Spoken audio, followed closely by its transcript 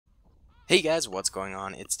Hey guys, what's going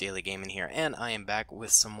on? It's DaleyGaming here, and I am back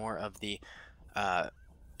with some more of the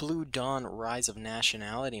Blue Dawn Rise of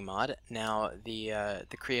Nationality mod. Now, the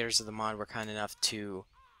creators of the mod were kind enough to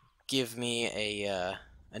give me a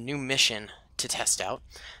new mission to test out.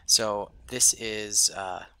 So this is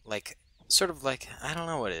like sort of like, I don't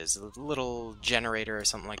know what it is, a little generator or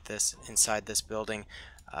something like this inside this building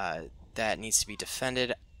that needs to be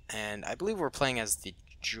defended. And I believe we're playing as the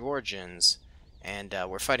Georgians, and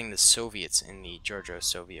we're fighting the Soviets in the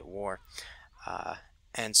Georgo-Soviet War.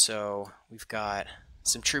 And so we've got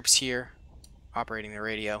some troops here operating the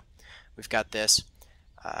radio. We've got this.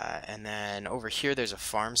 And then over here there's a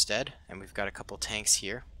farmstead, and we've got a couple tanks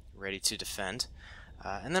here ready to defend.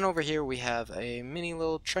 And then over here we have a mini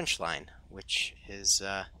little trench line, which is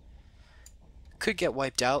could get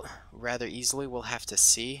wiped out rather easily. We'll have to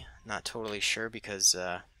see. Not totally sure because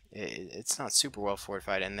it's not super well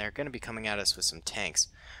fortified, and they're going to be coming at us with some tanks.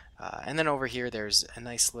 And then over here there's a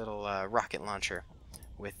nice little rocket launcher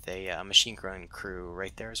with a machine gun crew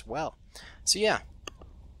right there as well. So yeah,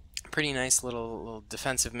 pretty nice little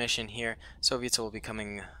defensive mission here. Soviets will be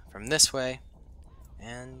coming from this way,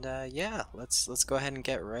 and yeah, let's go ahead and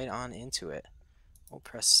get right on into it. We'll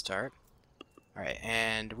press start. Alright,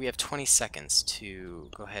 and we have 20 seconds to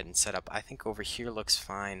go ahead and set up. I think over here looks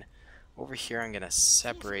fine. Over here I'm going to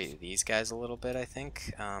separate these guys a little bit, I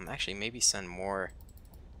think. Actually, maybe send more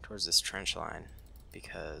towards this trench line,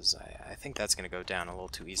 because I think that's going to go down a little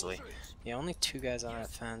too easily. Yeah, only 2 guys on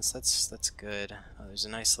that fence. That's good. There's a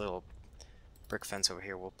nice little brick fence over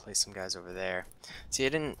here. We'll place some guys over there. See, I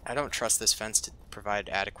don't trust this fence to provide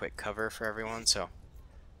adequate cover for everyone, so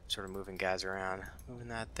sort of moving guys around. Moving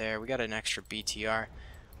that there. We got an extra BTR.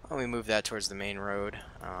 Why don't we move that towards the main road?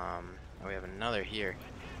 We have another here.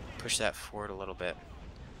 Push that forward a little bit.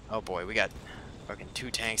 Oh boy, we got fucking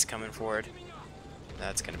 2 tanks coming forward.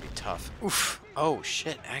 That's gonna be tough. Oof. Oh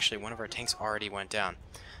shit, actually one of our tanks already went down.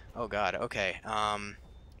 Oh god, okay. But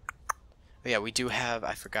yeah, we do have,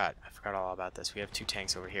 I forgot all about this. We have 2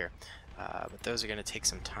 tanks over here. But those are gonna take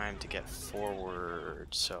some time to get forward,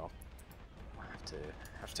 so we'll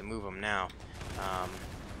have to move them now.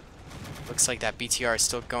 Looks like that BTR is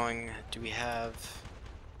still going. Do we have...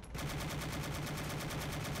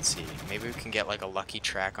 Let's see, maybe we can get like a lucky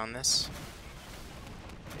track on this.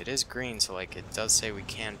 It is green, so like it does say we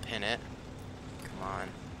can pin it. Come on.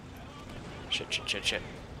 Shit.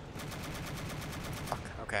 Fuck,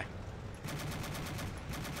 okay.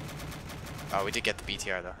 Oh, we did get the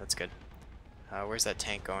BTR though, that's good. Where's that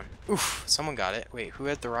tank going? Oof, someone got it. Wait, who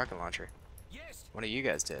had the rocket launcher? One of you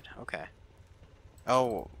guys did, okay.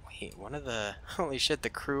 Oh, wait, one of the... Holy shit, the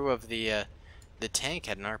crew of the tank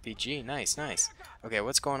had an RPG. Nice. Okay,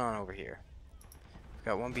 what's going on over here? We've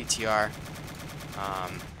got 1 BTR.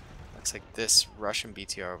 Looks like this Russian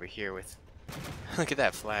BTR over here with... Look at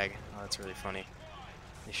that flag. Oh, that's really funny.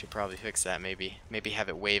 They should probably fix that, maybe have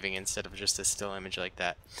it waving instead of just a still image like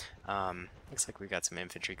that. Looks like we got some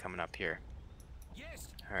infantry coming up here.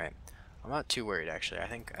 Alright. I'm not too worried, actually. I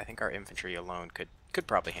think our infantry alone could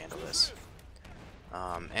probably handle this.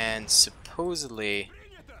 And supposedly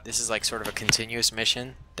this is like sort of a continuous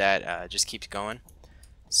mission that just keeps going.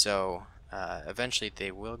 So eventually they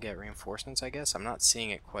will get reinforcements, I guess. I'm not seeing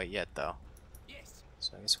it quite yet, though.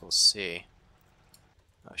 So I guess we'll see.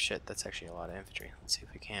 Oh shit, that's actually a lot of infantry. Let's see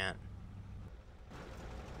if we can't.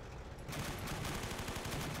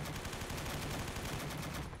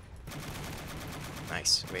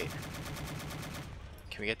 Nice. Wait.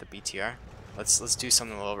 Can we get the BTR? Let's do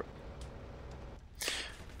something a little...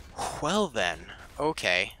 Well then.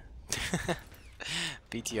 Okay.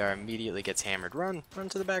 BTR immediately gets hammered. Run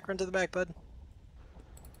to the back, bud.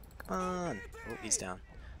 Come on. Oh, he's down.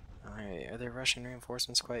 Alright, are there Russian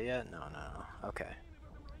reinforcements quite yet? No. Okay.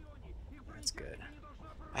 That's good.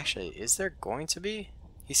 Actually, is there going to be?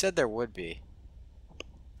 He said there would be.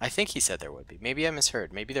 I think he said there would be. Maybe I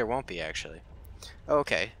misheard. Maybe there won't be, actually. Oh,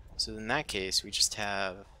 okay. So in that case, we just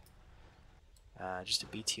have just a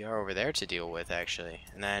BTR over there to deal with, actually.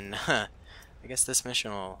 And then, I guess this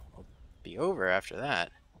mission will be over after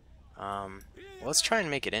that. Well, let's try and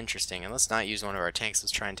make it interesting, and let's not use one of our tanks.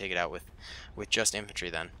 Let's try and take it out with just infantry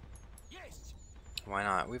then. Why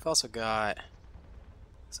not? We've also got,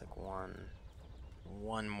 it's like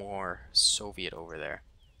one more Soviet over there.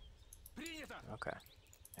 Okay.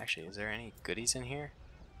 Actually, is there any goodies in here?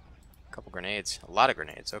 A couple grenades. A lot of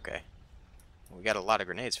grenades, okay. We got a lot of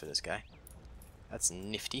grenades for this guy. That's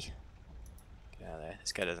nifty. Get out of there.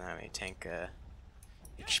 This guy doesn't have any tank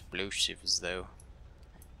explosives, though.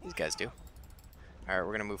 These guys do. Alright,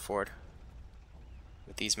 we're gonna move forward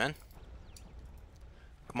with these men.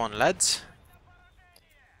 Come on, lads.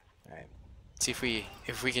 Alright, see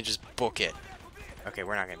if we can just book it. Okay,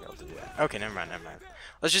 we're not gonna be able to do that. Okay, never mind, never mind.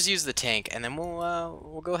 Let's just use the tank, and then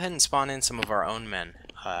we'll go ahead and spawn in some of our own men,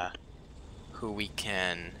 who we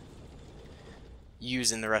can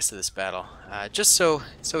use in the rest of this battle, just so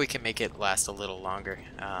we can make it last a little longer.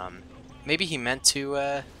 Maybe he meant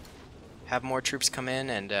to have more troops come in,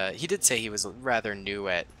 and he did say he was rather new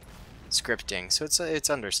at scripting, so it's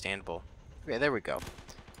understandable. Okay, there we go.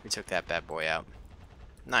 We took that bad boy out.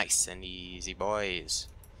 Nice and easy, boys.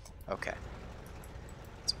 Okay.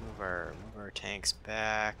 Let's move our tanks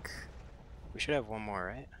back. We should have one more,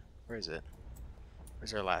 right? Where is it?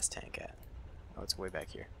 Where's our last tank at? Oh, it's way back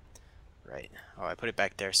here. Right. Oh, I put it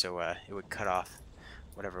back there so it would cut off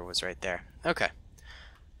whatever was right there. Okay.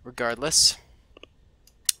 Regardless,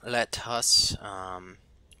 let us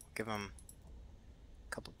give them a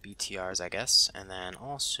couple BTRs, I guess, and then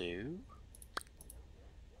also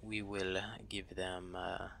we will give them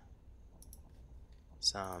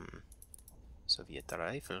some Soviet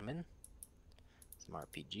riflemen, some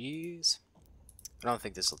RPGs. I don't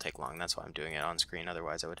think this will take long. That's why I'm doing it on screen.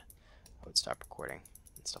 Otherwise, I would stop recording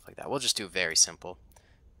and stuff like that. We'll just do very simple,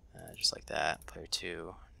 just like that. Player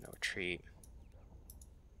 2, no retreat.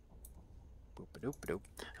 Boop a doop a doop.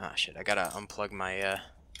 Ah, shit! I gotta unplug my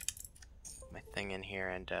my thing in here,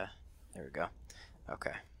 and there we go.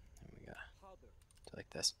 Okay, there we go. Like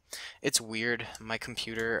this. It's weird. My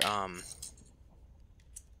computer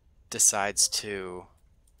decides to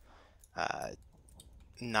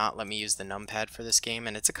not let me use the numpad for this game,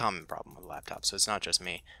 and it's a common problem with laptops, so it's not just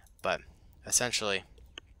me. But essentially,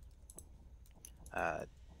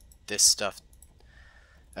 this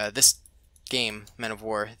game, Men of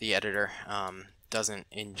War, the editor, doesn't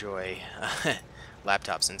enjoy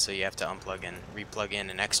laptops, and so you have to unplug and replug in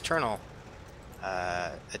an external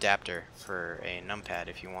adapter for a numpad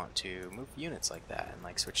if you want to move units like that and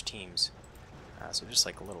like switch teams. So just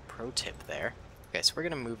like a little pro tip there. Okay, so we're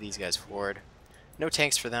gonna move these guys forward. No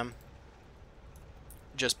tanks for them,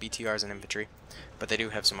 just BTRs and infantry, but they do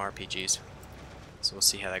have some RPGs, so we'll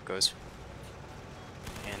see how that goes.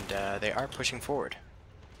 And they are pushing forward.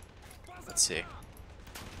 Let's see.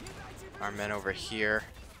 Our men over here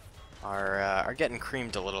are getting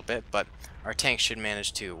creamed a little bit, but our tanks should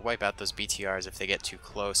manage to wipe out those BTRs if they get too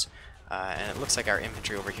close. And it looks like our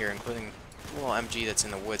infantry over here, including the little MG that's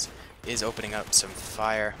in the woods, is opening up some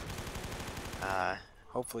fire,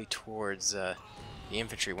 hopefully towards the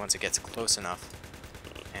infantry once it gets close enough.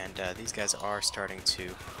 And these guys are starting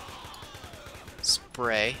to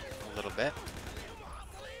spray a little bit.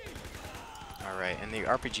 Alright, and the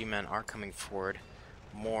RPG men are coming forward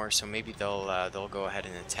more, so maybe they'll go ahead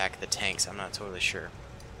and attack the tanks. I'm not totally sure.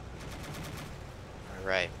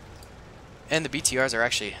 Alright. And the BTRs are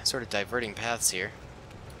actually sort of diverting paths here.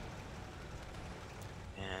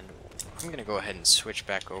 And I'm going to go ahead and switch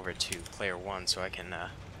back over to player 1 so I can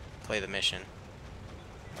play the mission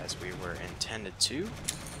as we were intended to.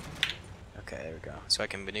 Okay, there we go. So I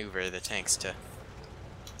can maneuver the tanks to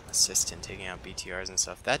assist in taking out BTRs and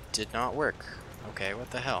stuff. That did not work. Okay,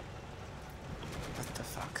 what the hell? What the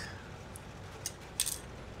fuck?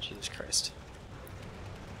 Jesus Christ.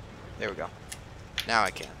 There we go. Now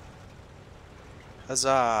I can.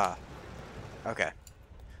 Huzzah! Okay.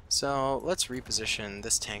 So, let's reposition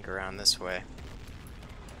this tank around this way.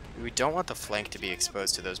 We don't want the flank to be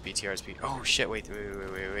exposed to those BTRs. Oh shit, wait.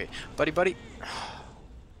 Buddy!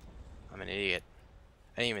 I'm an idiot.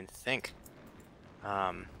 I didn't even think.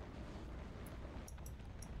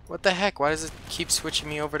 What the heck? Why does it keep switching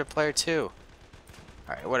me over to player 2?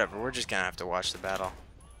 Alright, whatever. We're just gonna have to watch the battle.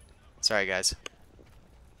 Sorry, guys.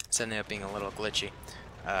 It's ended up being a little glitchy.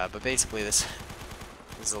 But basically, this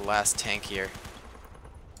is the last tank here.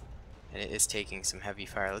 And it is taking some heavy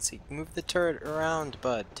fire. Let's see. Move the turret around,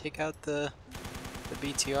 bud. Take out the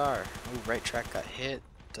BTR. Ooh, right track got hit.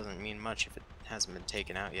 Doesn't mean much if it hasn't been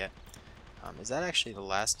taken out yet. Is that actually the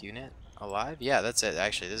last unit alive? Yeah, that's it.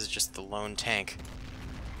 Actually, this is just the lone tank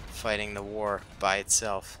fighting the war by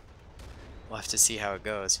itself. We'll have to see how it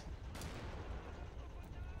goes.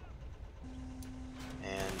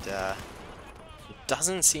 And it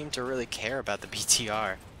doesn't seem to really care about the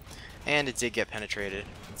BTR. And it did get penetrated.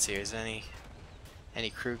 Let's see, is any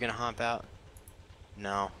crew gonna hop out?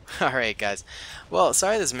 No. Alright, guys. Well,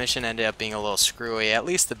 sorry this mission ended up being a little screwy. At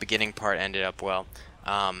least the beginning part ended up well.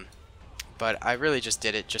 But I really just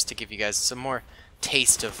did it just to give you guys some more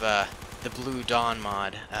taste of the Blue Dawn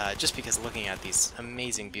mod. Just because looking at these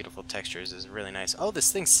amazing, beautiful textures is really nice. Oh,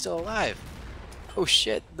 this thing's still alive. Oh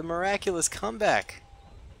shit, the miraculous comeback.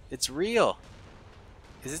 It's real.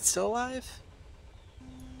 Is it still alive?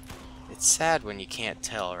 It's sad when you can't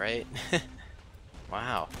tell, right?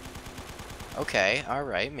 Wow. Okay,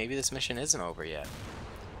 alright, maybe this mission isn't over yet.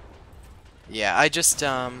 Yeah, I just,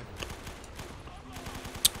 I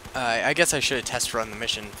guess I should have test run the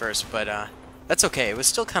mission first, but, that's okay. It was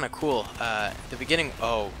still kind of cool. The beginning,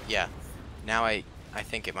 oh, yeah. Now I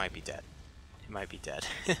think it might be dead. It might be dead.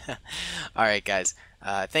 Alright, guys.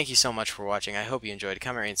 Thank you so much for watching. I hope you enjoyed.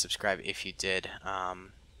 Comment, rate, and subscribe if you did.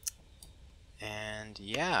 And,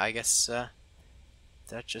 yeah, I guess,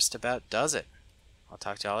 that just about does it. I'll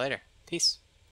talk to y'all later. Peace.